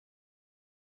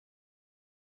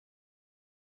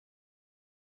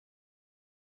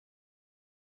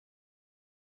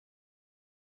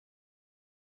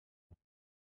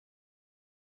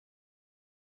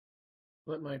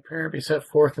Let my prayer be set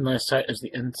forth in thy sight as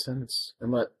the incense,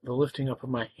 and let the lifting up of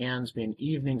my hands be an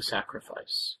evening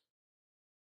sacrifice.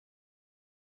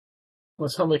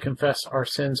 Let's humbly confess our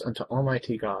sins unto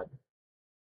Almighty God.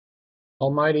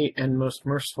 Almighty and most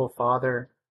merciful Father,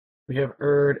 we have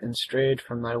erred and strayed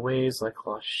from thy ways like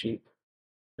lost sheep.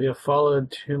 We have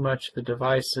followed too much the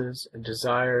devices and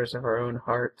desires of our own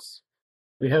hearts.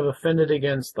 We have offended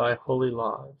against thy holy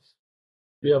laws.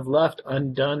 We have left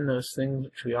undone those things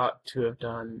which we ought to have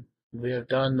done. We have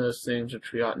done those things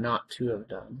which we ought not to have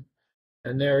done.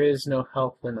 And there is no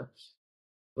help in us.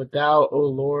 But thou, O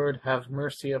Lord, have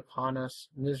mercy upon us,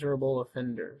 miserable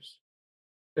offenders.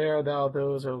 Spare thou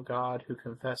those, O God, who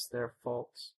confess their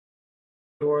faults.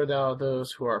 Restore thou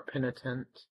those who are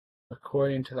penitent,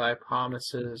 according to thy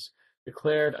promises,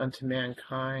 declared unto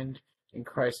mankind in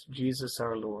Christ Jesus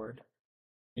our Lord.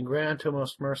 And grant, O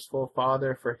most merciful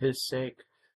Father, for his sake,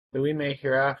 that we may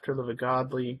hereafter live a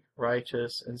godly,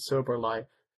 righteous, and sober life,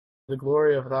 for the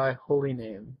glory of thy holy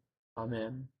name.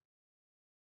 Amen.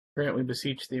 Grant, we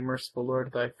beseech thee, merciful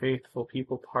Lord, thy faithful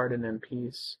people pardon and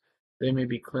peace. They may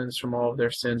be cleansed from all of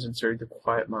their sins and serve the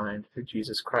quiet mind through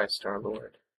Jesus Christ our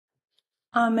Lord.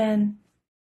 Amen.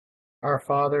 Our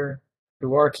Father,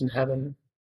 who art in heaven,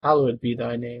 hallowed be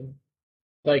thy name.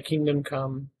 Thy kingdom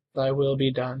come, thy will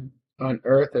be done, on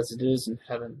earth as it is in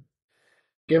heaven.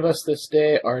 Give us this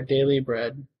day our daily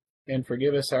bread, and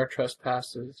forgive us our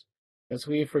trespasses, as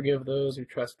we forgive those who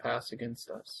trespass against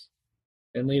us.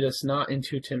 And lead us not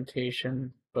into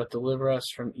temptation, but deliver us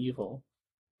from evil.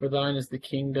 For thine is the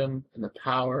kingdom, and the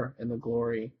power, and the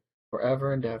glory,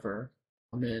 forever and ever.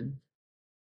 Amen.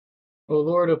 O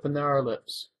Lord, open thou our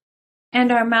lips,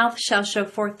 And our mouth shall show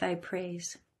forth thy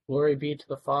praise. Glory be to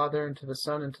the Father, and to the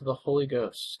Son, and to the Holy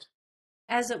Ghost.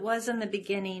 As it was in the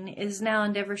beginning, is now,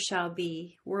 and ever shall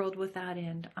be, world without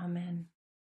end. Amen.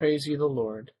 Praise ye the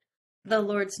Lord. The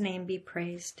Lord's name be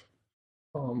praised.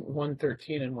 Psalm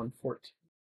 113 and 114.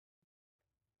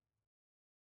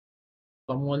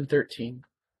 Psalm 113.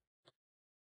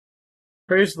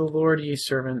 Praise the Lord, ye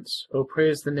servants. O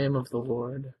praise the name of the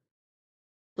Lord.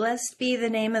 Blessed be the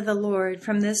name of the Lord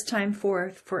from this time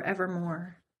forth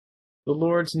forevermore. The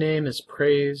Lord's name is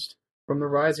praised from the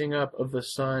rising up of the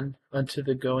sun unto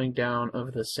the going down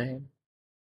of the same.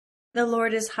 The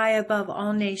Lord is high above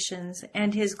all nations,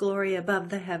 and his glory above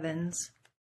the heavens.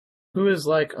 Who is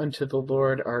like unto the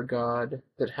Lord our God,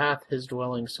 that hath his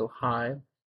dwelling so high,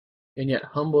 and yet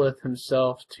humbleth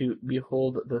himself to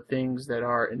behold the things that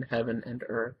are in heaven and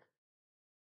earth?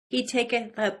 He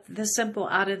taketh up the simple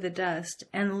out of the dust,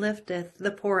 and lifteth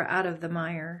the poor out of the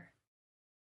mire.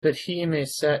 That he may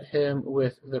set him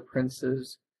with the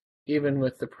princes, even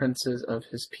with the princes of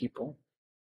his people.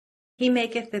 He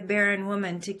maketh the barren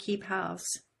woman to keep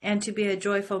house, and to be a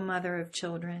joyful mother of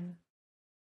children.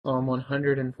 Psalm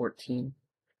 114.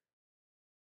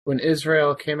 When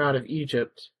Israel came out of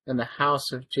Egypt, and the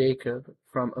house of Jacob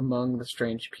from among the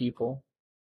strange people.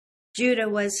 Judah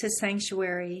was his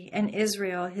sanctuary, and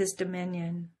Israel his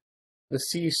dominion. The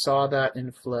sea saw that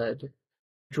and fled.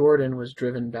 Jordan was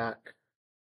driven back.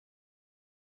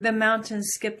 The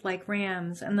mountains skipped like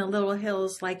rams, and the little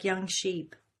hills like young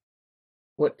sheep.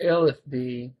 What aileth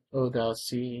thee, O thou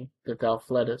sea, that thou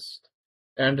fleddest,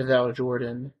 and thou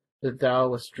Jordan, that thou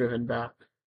wast driven back?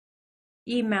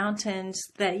 Ye mountains,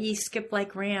 that ye skip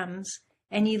like rams,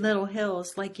 and ye little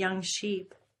hills like young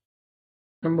sheep.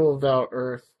 Tremble, thou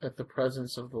earth, at the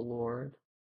presence of the Lord,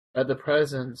 at the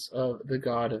presence of the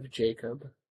God of Jacob.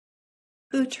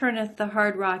 Who turneth the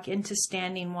hard rock into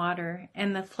standing water,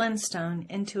 and the flintstone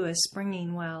into a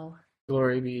springing well.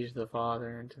 Glory be to the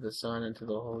Father, and to the Son, and to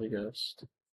the Holy Ghost.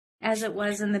 As it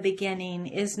was in the beginning,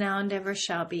 is now, and ever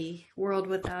shall be, world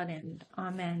without end.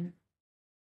 Amen.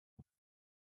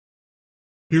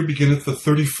 Here beginneth the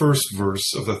 31st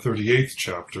verse of the 38th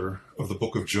chapter of the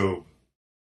book of Job.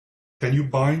 Can you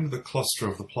bind the cluster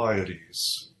of the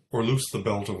Pleiades, or loose the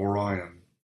belt of Orion?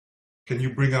 Can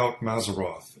you bring out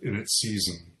Mazzaroth in its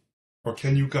season, or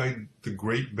can you guide the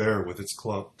great bear with its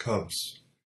cubs?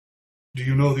 Do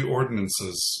you know the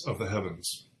ordinances of the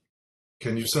heavens?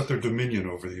 Can you set their dominion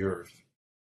over the earth?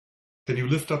 Can you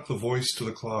lift up the voice to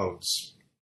the clouds,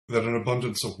 that an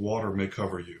abundance of water may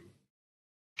cover you?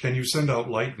 Can you send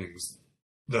out lightnings,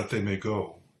 that they may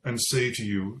go, and say to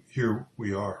you, Here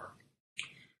we are?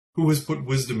 Who has put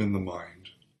wisdom in the mind,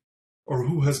 or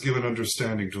who has given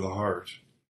understanding to the heart?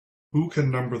 Who can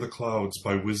number the clouds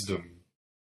by wisdom,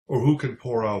 or who can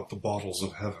pour out the bottles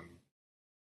of heaven?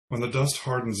 When the dust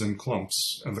hardens in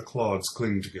clumps and the clods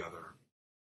cling together.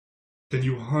 Can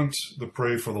you hunt the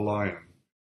prey for the lion,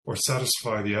 or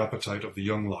satisfy the appetite of the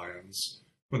young lions,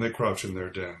 when they crouch in their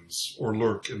dens, or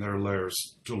lurk in their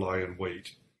lairs to lie in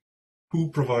wait?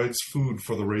 Who provides food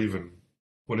for the raven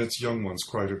when its young ones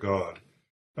cry to God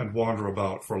and wander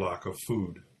about for lack of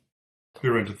food?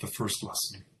 Here endeth the first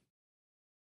lesson.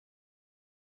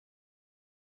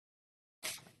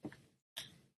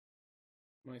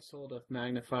 My soul doth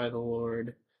magnify the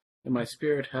Lord, and my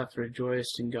spirit hath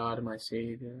rejoiced in God my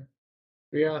Saviour.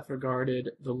 For he hath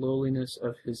regarded the lowliness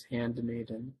of his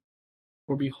handmaiden.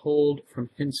 For behold, from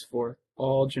henceforth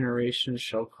all generations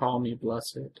shall call me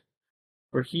blessed.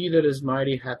 For he that is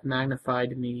mighty hath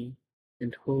magnified me,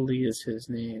 and holy is his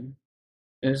name.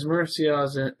 And his mercy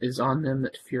is on them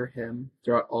that fear him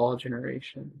throughout all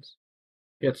generations.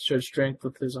 He hath showed strength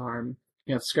with his arm,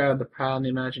 he hath scattered the proud in the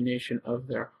imagination of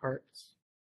their hearts.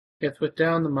 He hath put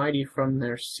down the mighty from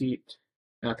their seat,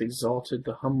 and hath exalted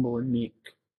the humble and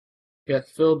meek. He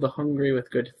hath filled the hungry with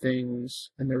good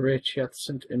things, and the rich he hath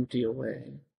sent empty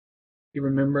away. He,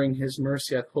 remembering his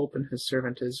mercy, hath holpen his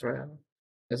servant Israel,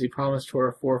 as he promised to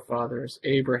our forefathers,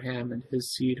 Abraham and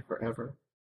his seed forever.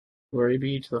 Glory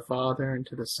be to the Father, and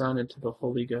to the Son, and to the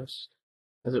Holy Ghost,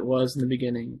 as it was in the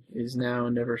beginning, is now,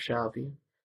 and ever shall be,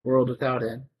 world without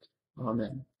end.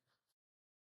 Amen.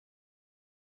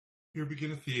 Here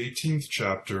beginneth the 18th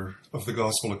chapter of the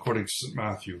Gospel according to St.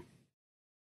 Matthew.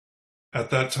 At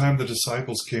that time the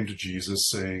disciples came to Jesus,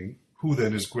 saying, Who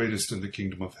then is greatest in the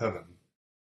kingdom of heaven?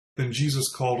 Then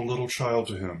Jesus called a little child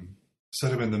to him,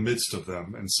 set him in the midst of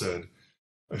them, and said,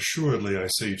 Assuredly I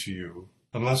say to you,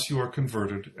 unless you are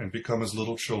converted and become as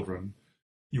little children,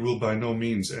 you will by no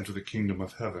means enter the kingdom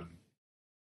of heaven.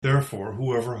 Therefore,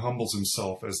 whoever humbles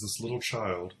himself as this little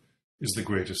child is the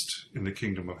greatest in the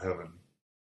kingdom of heaven.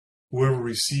 Whoever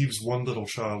receives one little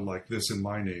child like this in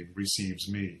my name receives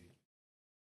me.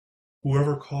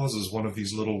 Whoever causes one of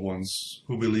these little ones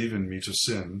who believe in me to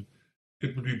sin,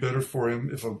 it would be better for him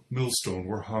if a millstone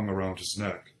were hung around his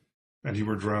neck, and he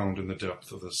were drowned in the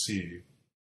depth of the sea.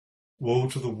 Woe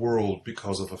to the world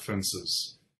because of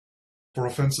offenses! For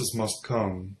offenses must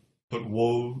come, but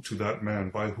woe to that man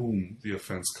by whom the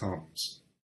offense comes.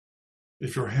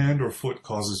 If your hand or foot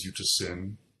causes you to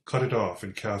sin, cut it off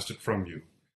and cast it from you.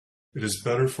 It is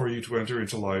better for you to enter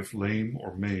into life lame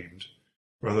or maimed,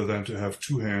 rather than to have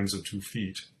 2 hands and 2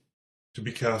 feet, to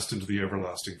be cast into the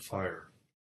everlasting fire.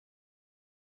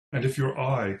 And if your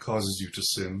eye causes you to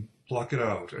sin, pluck it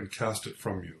out and cast it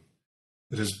from you.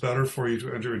 It is better for you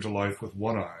to enter into life with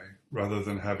 1 eye, rather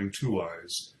than having 2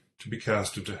 eyes, to be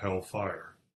cast into hell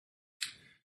fire.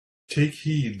 Take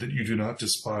heed that you do not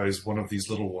despise one of these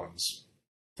little ones,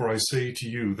 for I say to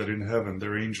you that in heaven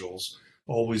their angels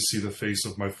always see the face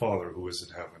of my Father who is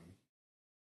in heaven.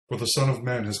 For the Son of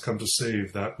Man has come to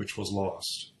save that which was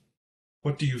lost.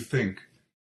 What do you think?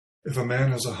 If a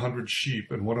man has 100 sheep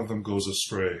and one of them goes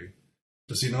astray,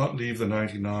 does he not leave the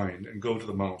 99 and go to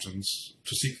the mountains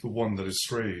to seek the one that is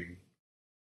straying?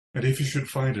 And if he should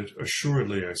find it,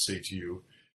 assuredly I say to you,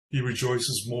 he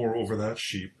rejoices more over that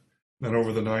sheep than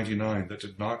over the 99 that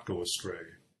did not go astray.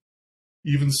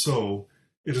 Even so,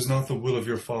 it is not the will of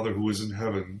your Father who is in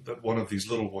heaven that one of these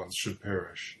little ones should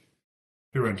perish.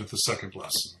 Here endeth the second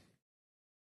lesson.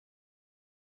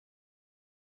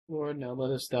 Lord, now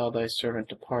lettest thou thy servant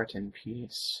depart in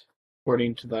peace,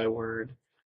 according to thy word.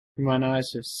 For mine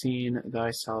eyes have seen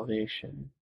thy salvation.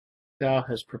 Thou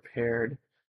hast prepared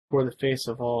before the face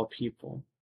of all people,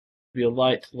 to be a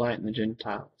light to lighten the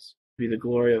Gentiles, to be the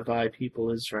glory of thy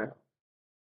people Israel.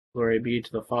 Glory be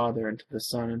to the Father, and to the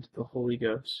Son, and to the Holy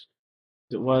Ghost,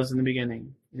 as it was in the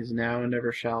beginning, is now, and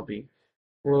ever shall be,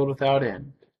 world without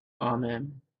end.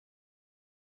 Amen.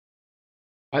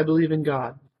 I believe in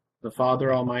God, the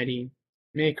Father Almighty,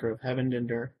 maker of heaven and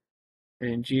earth,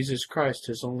 and in Jesus Christ,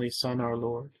 his only Son, our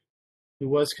Lord, who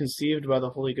was conceived by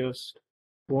the Holy Ghost,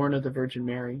 born of the Virgin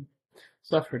Mary,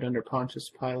 suffered under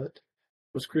Pontius Pilate,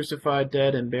 was crucified,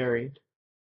 dead, and buried.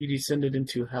 He descended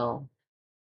into hell.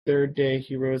 Third day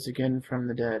he rose again from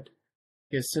the dead.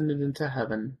 He ascended into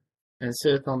heaven, and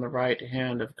sitteth on the right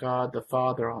hand of God the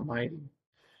Father Almighty.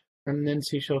 From thence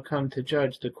he shall come to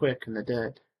judge the quick and the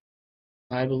dead.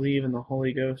 I believe in the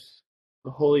Holy Ghost,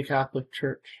 the Holy Catholic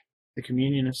Church, the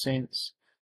communion of saints,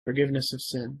 forgiveness of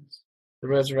sins, the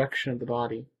resurrection of the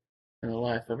body, and the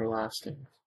life everlasting.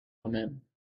 Amen.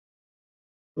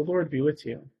 The Lord be with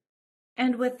you.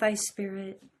 And with thy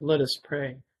spirit. Let us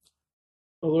pray.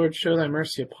 O Lord, show thy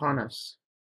mercy upon us.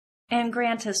 And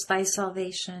grant us thy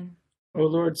salvation. O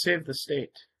Lord, save the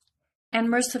state. And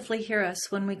mercifully hear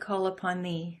us when we call upon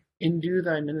thee. Endue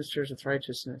thy ministers with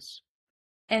righteousness.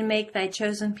 And make thy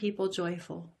chosen people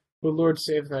joyful. O Lord,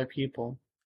 save thy people.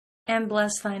 And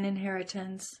bless thine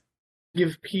inheritance.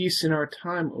 Give peace in our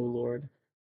time, O Lord.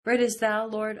 For it is thou,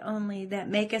 Lord, only, that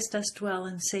makest us dwell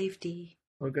in safety.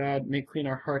 O God, make clean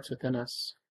our hearts within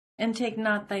us. And take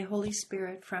not thy Holy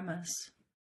Spirit from us.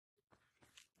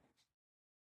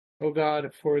 O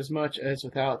God, forasmuch as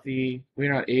without thee we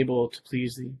are not able to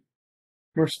please thee,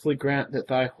 mercifully grant that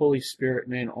thy Holy Spirit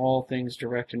may in all things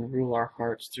direct and rule our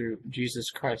hearts through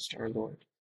Jesus Christ our Lord.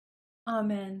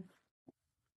 Amen.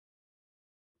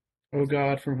 O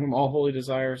God, from whom all holy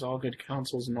desires, all good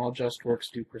counsels, and all just works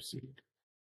do proceed,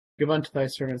 give unto thy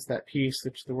servants that peace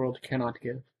which the world cannot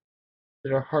give,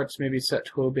 that our hearts may be set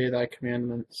to obey thy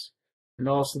commandments, and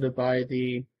also that by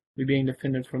thee, we being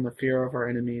defended from the fear of our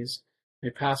enemies, may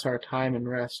pass our time in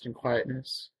rest and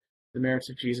quietness, the merits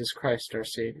of Jesus Christ our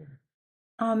Saviour.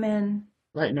 Amen.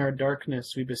 Lighten our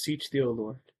darkness, we beseech thee, O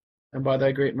Lord, and by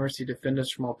thy great mercy defend us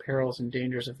from all perils and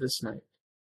dangers of this night,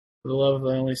 for the love of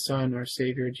thy only Son, our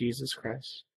Saviour, Jesus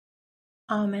Christ.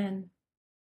 Amen.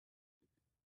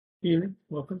 Evening,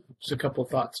 welcome. Just a couple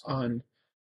thoughts on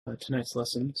tonight's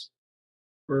lessons.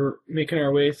 We're making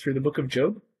our way through the book of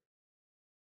Job,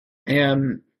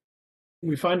 and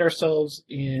we find ourselves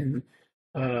in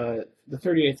the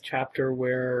 38th chapter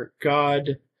where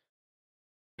God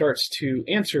starts to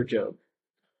answer Job.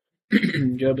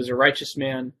 Job is a righteous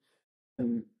man,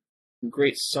 and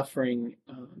great suffering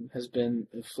has been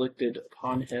inflicted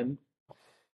upon him,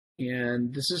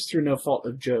 and this is through no fault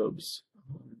of Job's.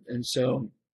 And so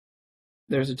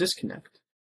there's a disconnect.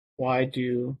 Why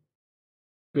do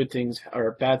good things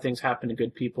or bad things happen to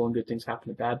good people and good things happen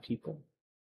to bad people?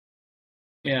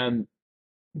 And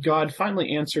God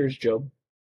finally answers Job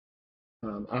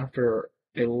after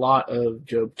a lot of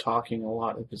Job talking, a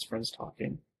lot of his friends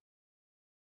talking.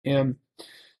 And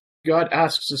God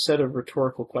asks a set of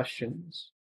rhetorical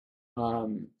questions.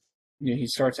 He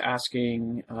starts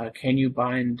asking, can you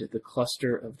bind the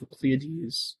cluster of the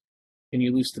Pleiades? Can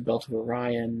you loose the belt of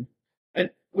Orion? And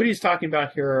what he's talking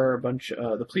about here are a bunch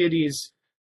of the Pleiades,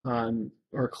 are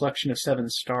a collection of 7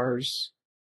 stars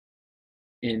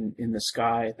in the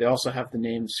sky. They also have the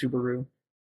name Subaru.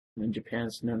 In Japan,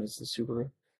 it's known as the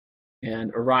Subaru.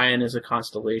 And Orion is a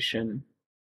constellation,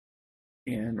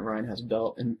 and Orion has a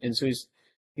belt. And so he's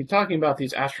talking about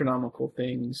these astronomical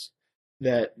things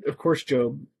that, of course,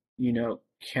 Job,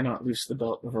 cannot loose the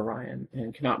belt of Orion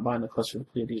and cannot bind the cluster of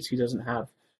the Pleiades. He doesn't have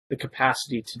the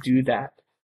capacity to do that.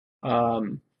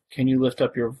 Can you lift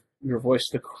up your voice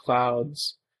to the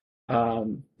clouds,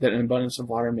 that an abundance of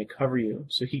water may cover you?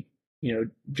 So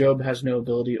Job has no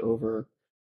ability over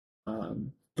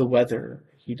the weather.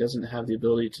 He doesn't have the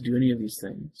ability to do any of these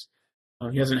things.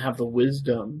 He doesn't have the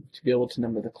wisdom to be able to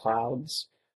number the clouds.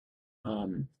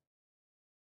 And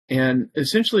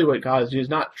essentially what God is doing is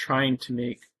not trying to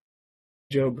make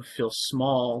Job feel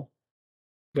small,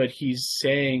 but he's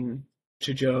saying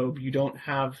to Job, you don't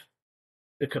have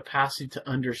the capacity to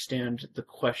understand the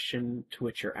question to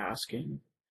which you're asking.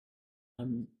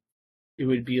 It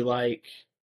would be like,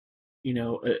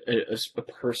 a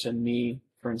person, me,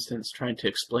 for instance, trying to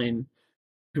explain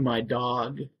to my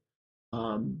dog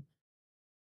how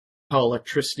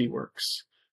electricity works.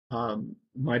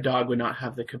 My dog would not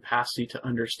have the capacity to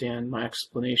understand my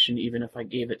explanation even if I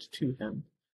gave it to him.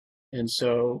 And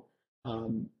so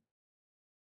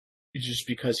it's just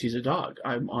because he's a dog,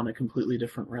 I'm on a completely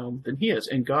different realm than he is.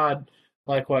 And God,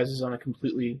 likewise, is on a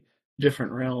completely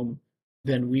different realm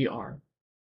than we are.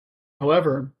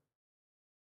 However,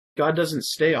 God doesn't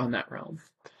stay on that realm.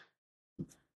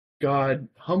 God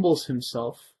humbles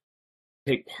himself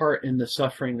to take part in the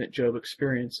suffering that Job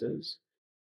experiences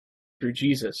through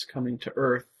Jesus coming to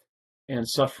earth and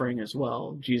suffering as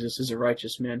well. Jesus is a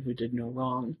righteous man who did no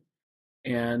wrong.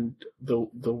 And the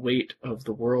weight of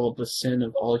the world, the sin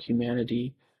of all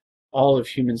humanity, all of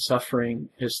human suffering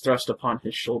is thrust upon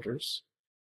his shoulders.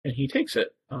 And he takes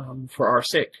it for our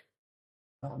sake.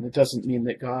 It doesn't mean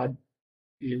that God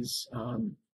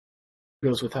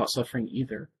goes without suffering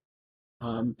either.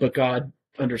 But God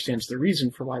understands the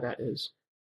reason for why that is.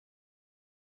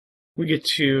 We get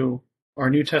to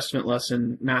our New Testament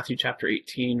lesson, Matthew chapter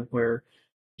 18, where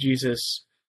Jesus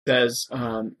says,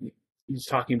 he's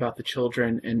talking about the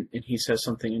children, and he says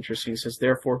something interesting. He says,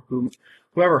 therefore,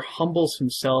 whoever humbles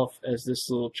himself as this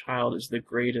little child is the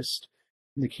greatest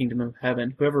in the kingdom of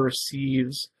heaven. Whoever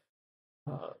receives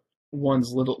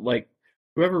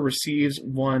whoever receives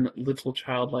one little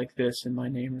child like this in my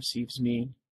name receives me.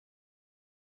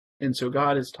 And so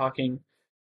God is talking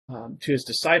to his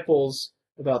disciples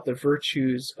about the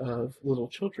virtues of little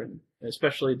children,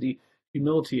 especially the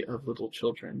humility of little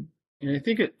children. And I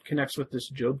think it connects with this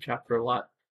Job chapter a lot.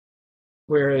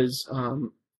 Whereas a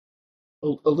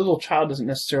little child doesn't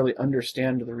necessarily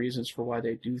understand the reasons for why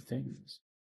they do things.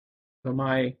 So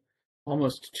my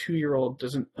almost 2-year-old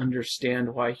doesn't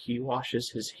understand why he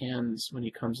washes his hands when he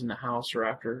comes in the house or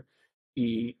after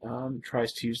he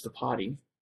tries to use the potty.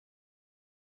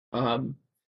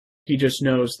 He just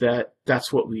knows that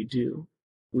that's what we do.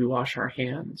 We wash our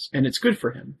hands, and it's good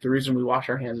for him. The reason we wash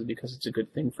our hands is because it's a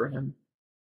good thing for him.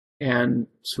 And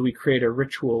so we create a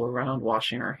ritual around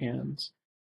washing our hands.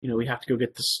 We have to go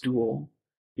get the stool.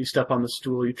 You step on the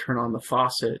stool, you turn on the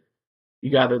faucet, you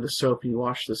gather the soap, and you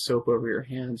wash the soap over your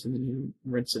hands, and then you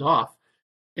rinse it off.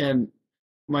 And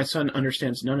my son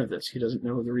understands none of this. He doesn't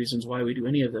know the reasons why we do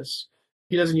any of this.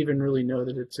 He doesn't even really know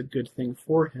that it's a good thing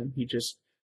for him. He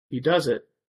does it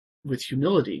with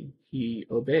humility. He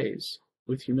obeys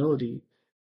with humility.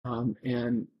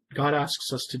 And God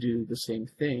asks us to do the same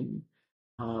thing.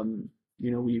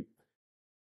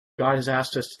 God has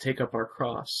asked us to take up our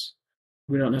cross.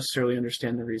 We don't necessarily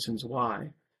understand the reasons why.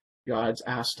 God's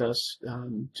asked us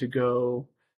to go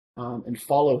and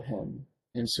follow him.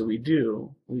 And so we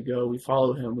do. We go, we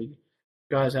follow him.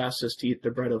 God has asked us to eat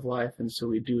the bread of life, and so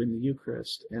we do in the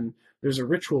Eucharist. And there's a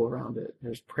ritual around it.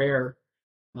 There's prayer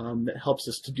that helps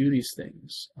us to do these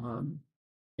things.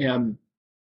 And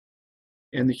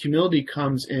the humility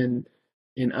comes in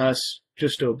us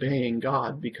just obeying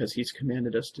God because he's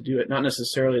commanded us to do it. Not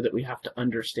necessarily that we have to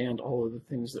understand all of the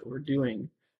things that we're doing.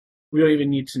 We don't even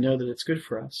need to know that it's good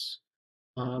for us.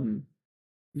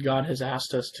 God has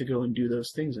asked us to go and do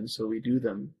those things, and so we do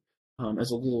them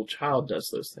as a little child does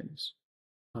those things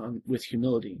with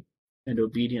humility and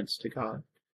obedience to God.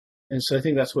 And so I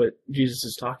think that's what Jesus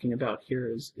is talking about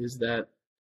here is that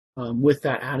with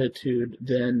that attitude,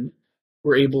 then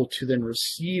we're able to then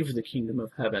receive the kingdom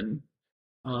of heaven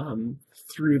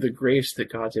through the grace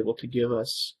that God's able to give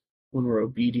us when we're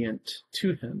obedient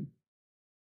to him.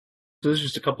 So there's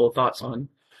just a couple of thoughts on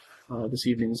this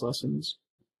evening's lessons.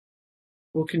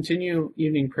 We'll continue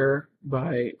evening prayer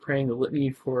by praying the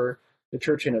litany for the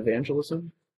church and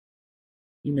evangelism.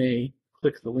 You may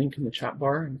click the link in the chat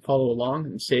bar and follow along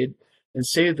and say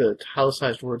the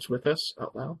italicized words with us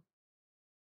out loud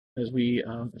as we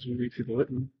read through the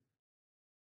litany.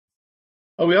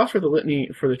 We offer the litany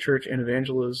for the church and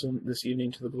evangelism this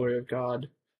evening to the glory of God,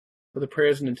 for the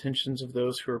prayers and intentions of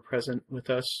those who are present with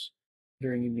us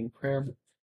during evening prayer.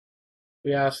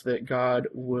 We ask that God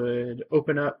would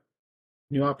open up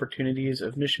new opportunities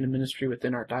of mission and ministry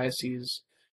within our diocese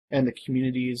and the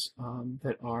communities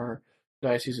that our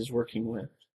diocese is working with.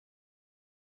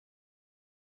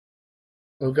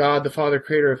 O God, the Father,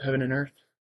 creator of heaven and earth,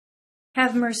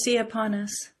 have mercy upon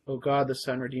us. O God, the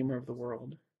Son, redeemer of the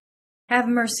world, have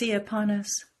mercy upon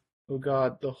us. O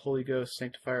God, the Holy Ghost,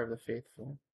 sanctifier of the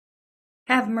faithful,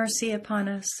 have mercy upon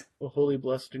us. O holy,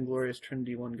 blessed, and glorious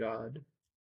Trinity, one God,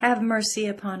 have mercy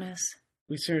upon us.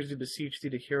 We sinners do beseech thee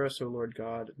to hear us, O Lord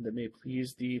God, that may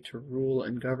please thee to rule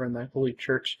and govern thy holy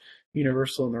church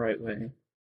universal in the right way.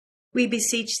 We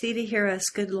beseech thee to hear us,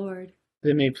 good Lord.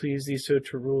 That may please thee so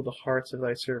to rule the hearts of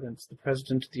thy servants, the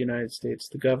President of the United States,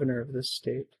 the Governor of this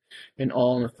state, and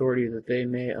all in authority, that they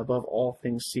may above all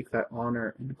things seek thy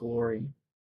honor and glory.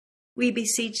 We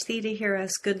beseech thee to hear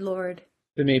us, good Lord.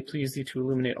 That may please thee to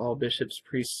illuminate all bishops,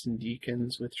 priests, and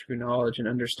deacons with true knowledge and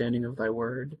understanding of thy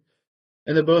word,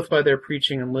 and that both by their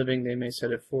preaching and living they may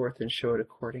set it forth and show it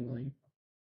accordingly.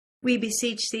 We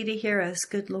beseech thee to hear us,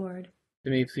 good Lord. That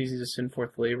may please thee to send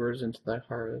forth laborers into thy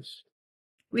harvest.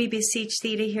 We beseech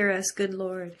thee to hear us, good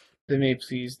Lord. That may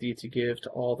please thee to give to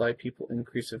all thy people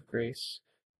increase of grace,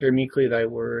 to hear meekly thy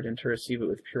word, and to receive it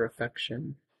with pure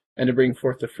affection, and to bring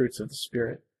forth the fruits of the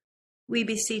Spirit. We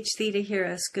beseech thee to hear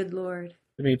us, good Lord.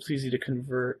 That may please thee to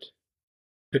convert,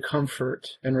 to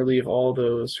comfort, and relieve all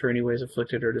those who are any ways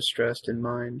afflicted or distressed in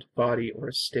mind, body, or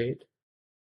estate.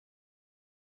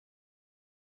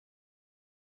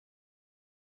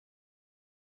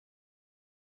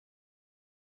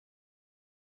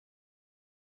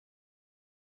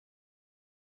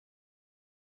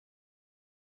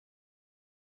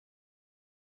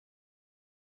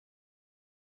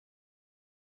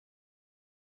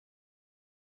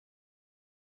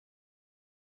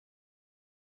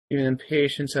 Giving them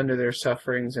patience under their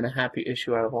sufferings and a happy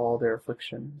issue out of all their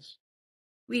afflictions.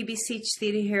 We beseech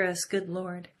thee to hear us, good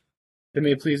Lord. That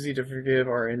may please thee to forgive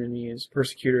our enemies,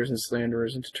 persecutors, and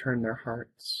slanderers, and to turn their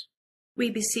hearts. We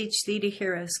beseech thee to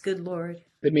hear us, good Lord.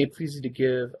 That may please thee to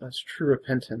give us true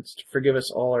repentance, to forgive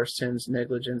us all our sins,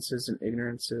 negligences, and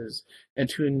ignorances, and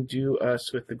to endue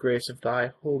us with the grace of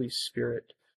thy Holy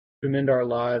Spirit, to amend our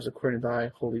lives according to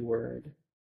thy holy word.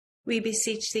 We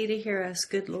beseech thee to hear us,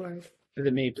 good Lord. That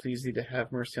it may please thee to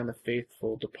have mercy on the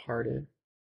faithful departed,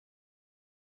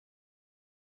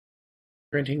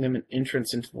 granting them an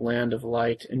entrance into the land of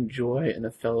light and joy and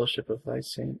the fellowship of thy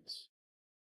saints.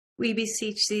 We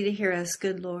beseech thee to hear us,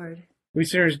 good Lord. We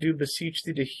sinners do beseech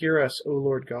thee to hear us, O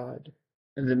Lord God,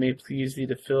 and that it may please thee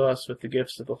to fill us with the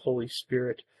gifts of the Holy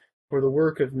Spirit for the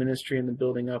work of ministry and the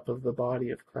building up of the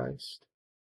body of Christ.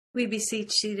 We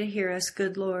beseech thee to hear us,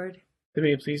 good Lord. That it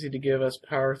may please thee to give us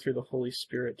power through the Holy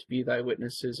Spirit to be thy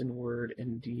witnesses in word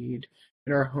and deed,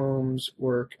 in our homes,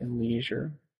 work, and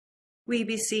leisure. We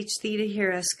beseech thee to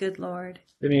hear us, good Lord.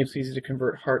 That it may please thee to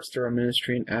convert hearts through our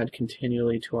ministry and add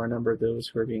continually to our number those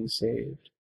who are being saved.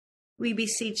 We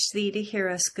beseech thee to hear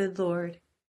us, good Lord.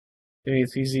 That it may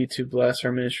please thee to bless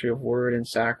our ministry of word and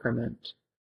sacrament,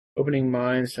 opening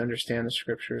minds to understand the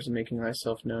Scriptures and making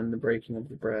thyself known in the breaking of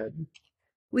the bread.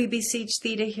 We beseech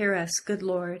thee to hear us, good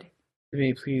Lord. It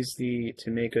may please thee to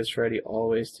make us ready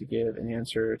always to give an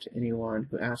answer to anyone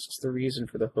who asks the reason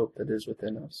for the hope that is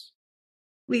within us.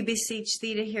 We beseech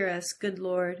thee to hear us, good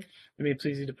Lord. It may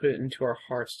please thee to put it into our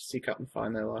hearts to seek out and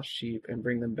find thy lost sheep and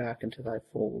bring them back into thy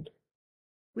fold.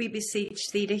 We beseech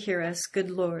thee to hear us, good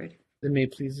Lord. It may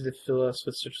please thee to fill us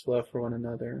with such love for one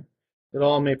another, that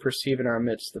all may perceive in our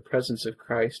midst the presence of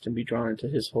Christ and be drawn into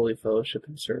his holy fellowship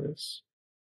and service.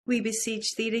 We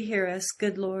beseech thee to hear us,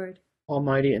 good Lord.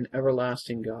 Almighty and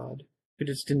everlasting God, who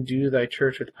didst endue thy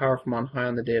church with power from on high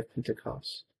on the day of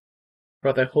Pentecost,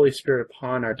 brought thy Holy Spirit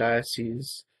upon our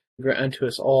diocese, and grant unto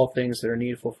us all things that are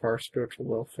needful for our spiritual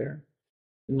welfare.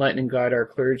 Enlighten and guide our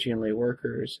clergy and lay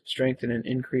workers, strengthen and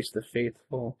increase the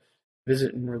faithful,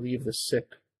 visit and relieve the sick,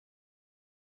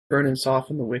 burn and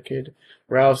soften the wicked,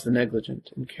 rouse the negligent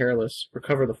and careless,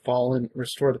 recover the fallen,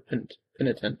 restore the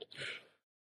penitent.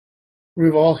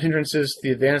 Remove all hindrances to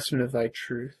the advancement of thy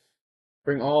truth.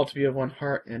 Bring all to be of one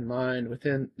heart and mind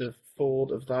within the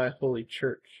fold of thy holy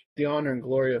church, the honor and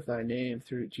glory of thy name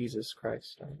through Jesus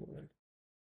Christ our Lord.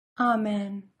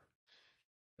 Amen.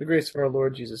 The grace of our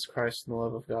Lord Jesus Christ and the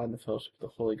love of God and the fellowship of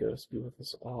the Holy Ghost be with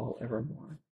us all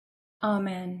evermore.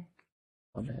 Amen.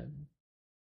 Amen.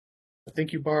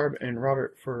 Thank you, Barb and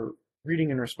Robert, for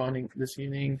reading and responding this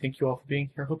evening. Thank you all for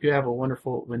being here. Hope you have a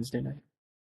wonderful Wednesday night.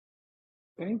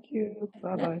 Thank you.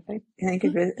 Bye-bye. Thank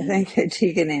you,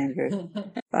 Deacon Andrew.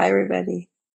 Bye, everybody.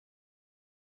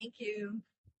 Thank you.